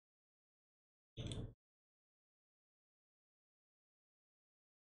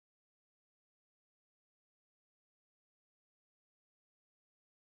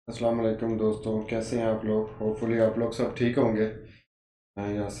अस्सलाम वालेकुम दोस्तों, कैसे हैं आप लोग। होपफुली आप लोग सब ठीक होंगे।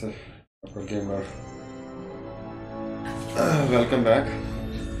 मैं यहाँ से आपका gamer welcome back.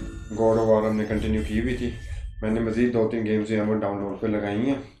 God of war हमने कंटिन्यू की हुई थी। मैंने मज़ीद 2-3 गेम्स यहाँ पर डाउनलोड पे लगाई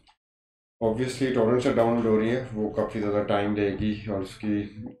हैं। ऑब्वियसली टॉरेंट से डाउनलोड हो रही है, वो काफ़ी ज़्यादा टाइम लेगी और उसकी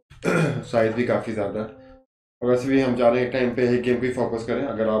साइज़ भी काफ़ी ज़्यादा। और वैसे भी हम चाह रहे हैं एक टाइम पे एक गेम पे फोकस करें।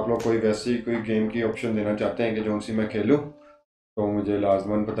 अगर आप लोग कोई वैसी कोई गेम की ऑप्शन देना चाहते हैं कि जो सी मैं खेलूँ तो मुझे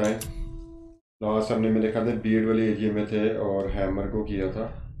लाजमन बताएं। लास्ट हमने मेरे ख्याल से बीएड वाली एरिया में थे और हैमर को किया था।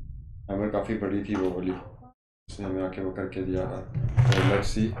 हैमर काफ़ी बड़ी थी वो वाली, उसने हमें आके वो करके दिया था। तो लेट्स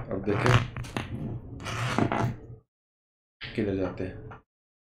सी, अब देखें किधर जाते हैं।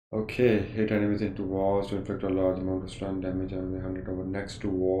 Okay, hit enemies into walls to inflict a large amount of stun damage and 100 over next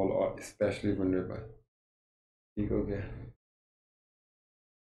to wall or especially vulnerable। ठीक हो गया।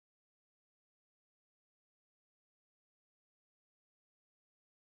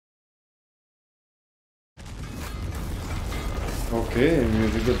 ओके,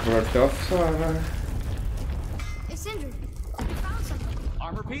 म्यूजिक तो थोड़ा टफ सा आ रहा है। Hey, Sindri, we found something.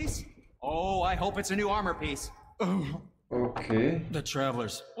 Armor piece? Oh, I hope it's a new armor piece. Okay. The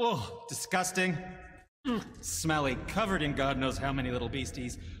travelers. Oh, disgusting. Smelly, covered in God knows how many little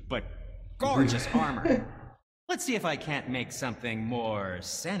beasties, but gorgeous armor. Let's see if I can't make something more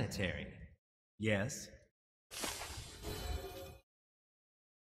sanitary. Yes?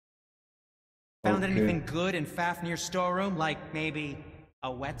 Found anything good in Fafnir's storeroom, like maybe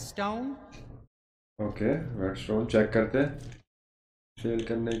a whetstone? Okay, whetstone check करते हैं। Cell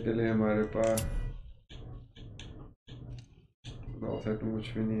करने के लिए हमारे पास बहुत है,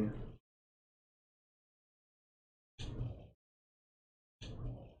 कुछ भी नहीं है।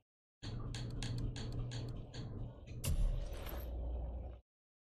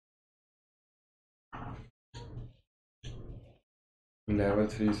 लेवल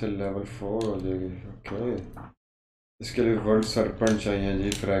 3 से लेवल 4 हो जाएगी। ओके, इसके लिए वर्ल्ड सरपंच चाहिए जी,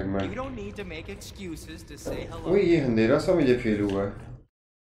 फ्रैगमेंट। ओ, ये अंधेरा सा मुझे फील हुआ है।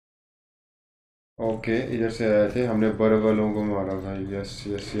 ओके, इधर से आए थे, हमने बर्बलों को मारा था। यस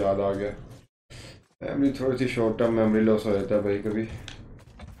यस, याद आ गया। मेमोरी थोड़ी सी शॉर्ट टर्म मेमोरी लॉस हो जाता है भाई कभी।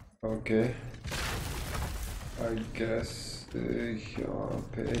 ओके, आई गेस यहाँ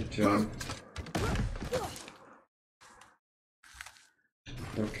पे जंप।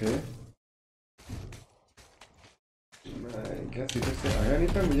 ओके, मैं गेस इधर से आया नहीं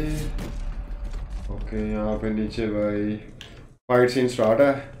था मुझे। ओके, यहाँ पे नीचे भाई फाइट सीन स्टार्ट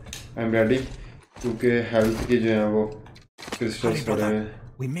है। आई एम रेडी, क्योंकि हेल्थ की जो है वो क्रिस्टल्स पड़े हैं।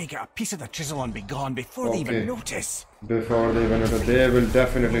 We may get a piece of the chisel and be gone before they even notice. Before they even notice, they will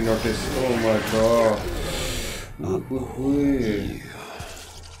definitely notice. Oh my god!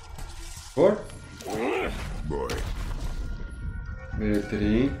 What? Boy.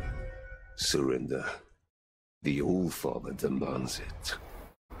 बेहतरीन। Surrender. The All-Father demands it.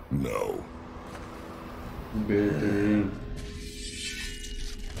 No. बेहतरीन।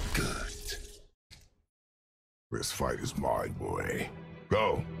 Good. This fight is mine, boy. Go.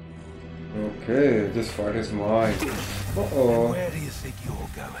 Okay, this fight is mine. Uh-oh. Where do you think you're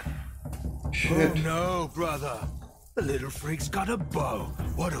going? Shit. Oh no, brother. The little freak's got a bow.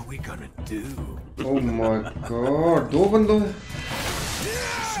 What are we gonna do? Oh my god, दो बंदों।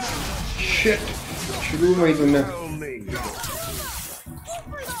 Shit. शुरू में ही तुमने।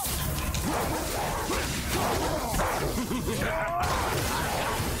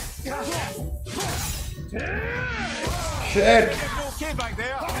 Shit!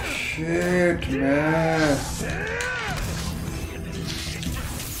 Shit, man!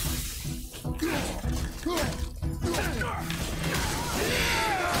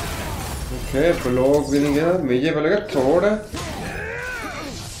 Okay, block भी नहीं गया। मुझे लगा थोड़ा।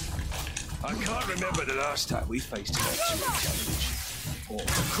 I can't remember the last time we faced an actual challenge. Or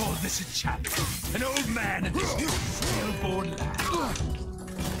to call this a challenge. An old man and his stillborn lad.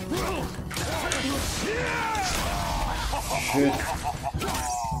 Shit.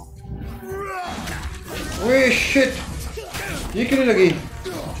 Wait, shit! ये क्यों लगी?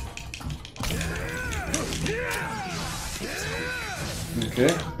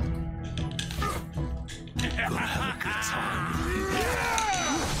 Okay.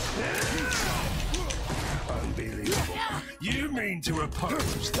 Unbelievable. You mean to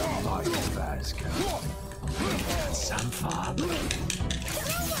oppose the might of Asgard? Some father.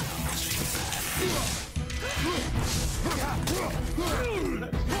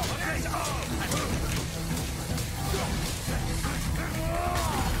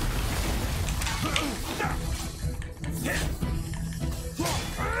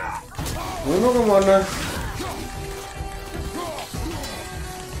 दोनों को मारना है।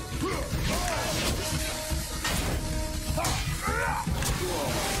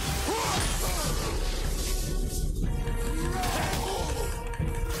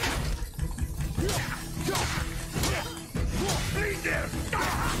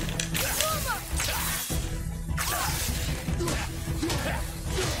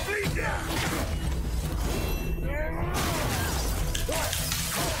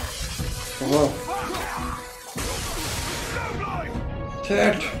 वाह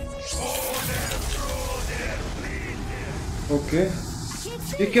Chat. Okay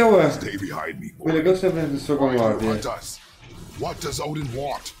ये क्या हुआ है Stay behind me, boy. मेरे दोस्त ने अपने हिस्सों को मार दिया What does Odin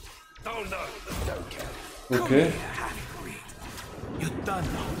want? Oh no, don't care. Okay You're done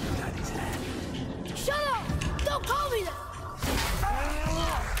now, Daddy's hand. Shut up! Don't call me that!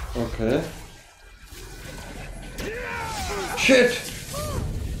 Okay shit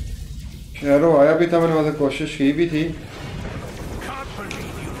arrow आया भी था मैंने वैसे कोशिश की भी थी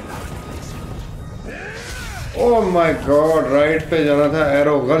ओह माय गॉड राइट पे जाना था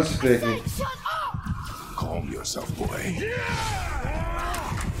एरो गर्ल्स देखी Calm yourself, boy.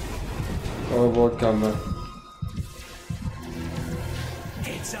 ओह बहुत कम है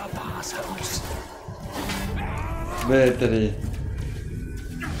It's up, assholes. बेहतरीन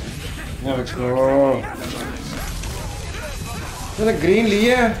मैंने ग्रीन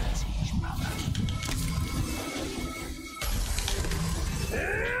लिया है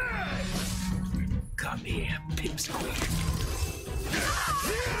Come here, pipsqueak.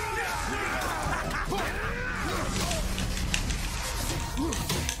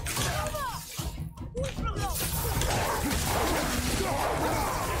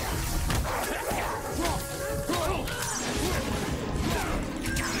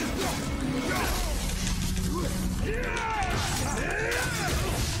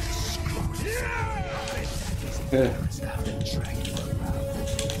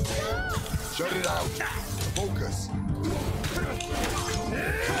 Shut it out. Focus.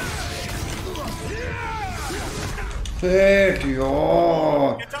 Shit,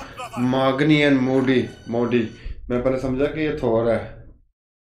 यार मागनी एंड मोडी मैं पहले समझा कि ये थोर है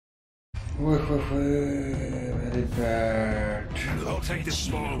very bad I'll take the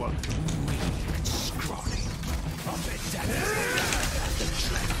small one. Scrawny. I'll bet Daddy.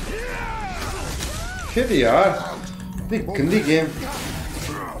 Shit यार इतनी गंदी game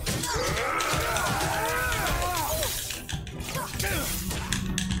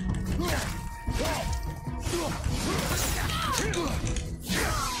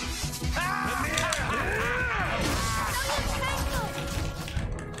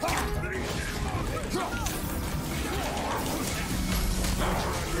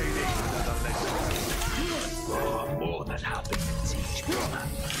More than happy to teach me,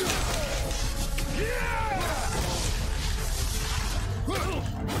 man.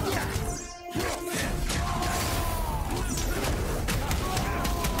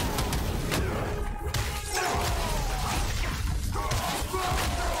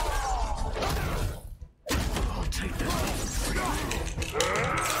 I'll take that.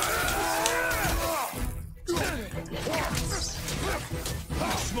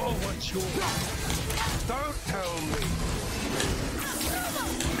 Small one's yours. Don't tell me.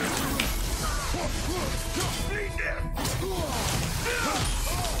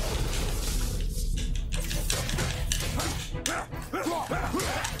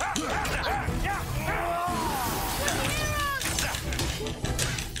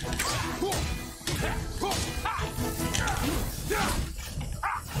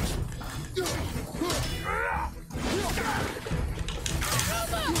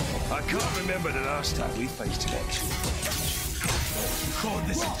 I can't remember the last time we faced an actual call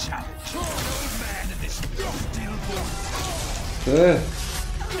this a challenge. Old man and this steel ball.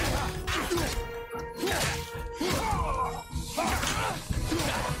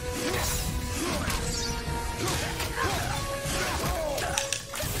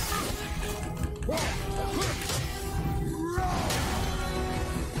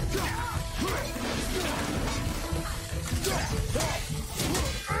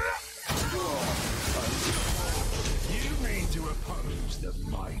 You mean to oppose the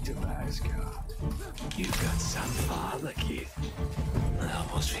might of Asgard? You've got some father, kid. I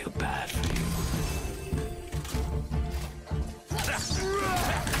almost feel bad for you.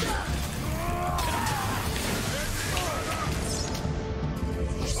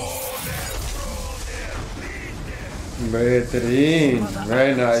 बेहतरीन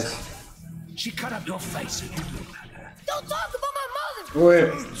very nice She cut up your face and you look at her. Don't talk about my mother! ओए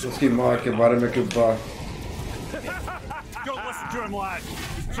उसकी माँ के बारे में क्यों बात Don't listen to him, lad.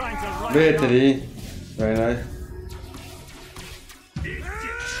 He's trying to run. बेहतरीन very nice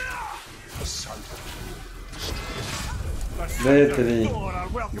बेहतरीन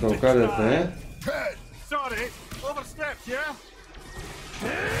धोखा देते हैं Sorry, overstepped, yeah?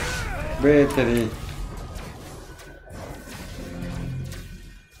 बेहतरीन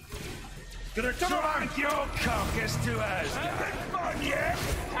Gonna drag your carcass to Asgard. Fun, yeah?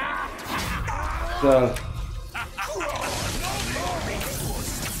 चल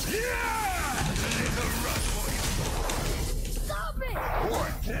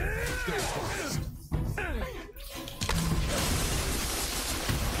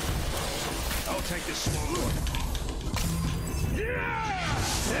take the small one.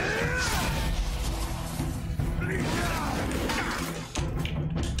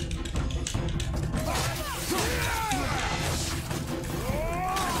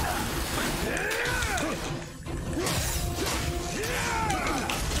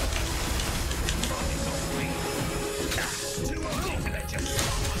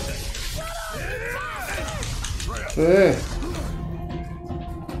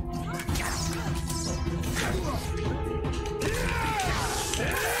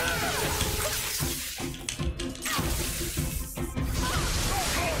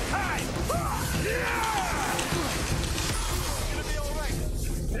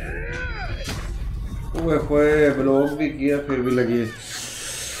 Block भी किया फिर भी लगी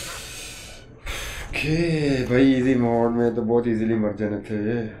ओके भाई इजी मोड में तो बहुत इजीली मर जाने थे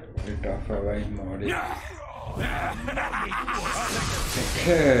ये टफ है भाई mode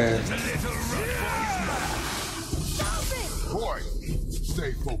Boy,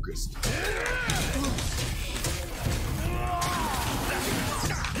 stay focused.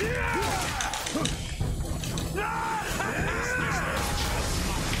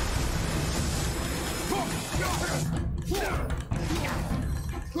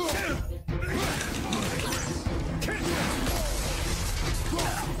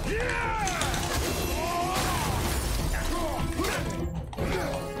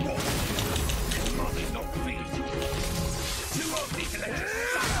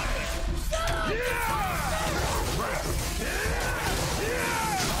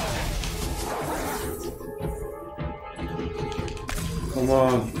 Come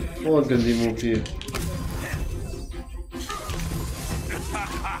on, बहुत गंदी मूव थी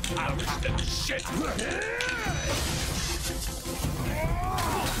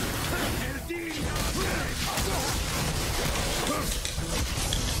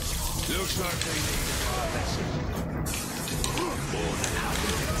Looks like they need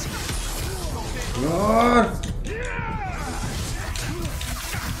यार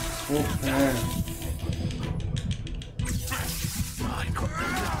ओह man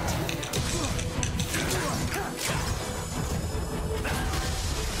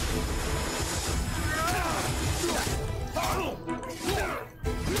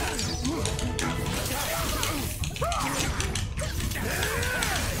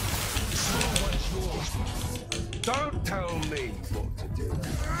Don't tell me what to do.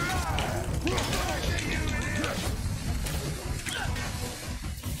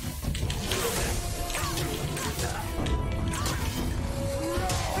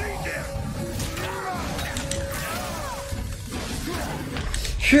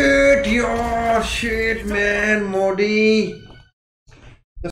 Shit, yo, shit, man, Modi.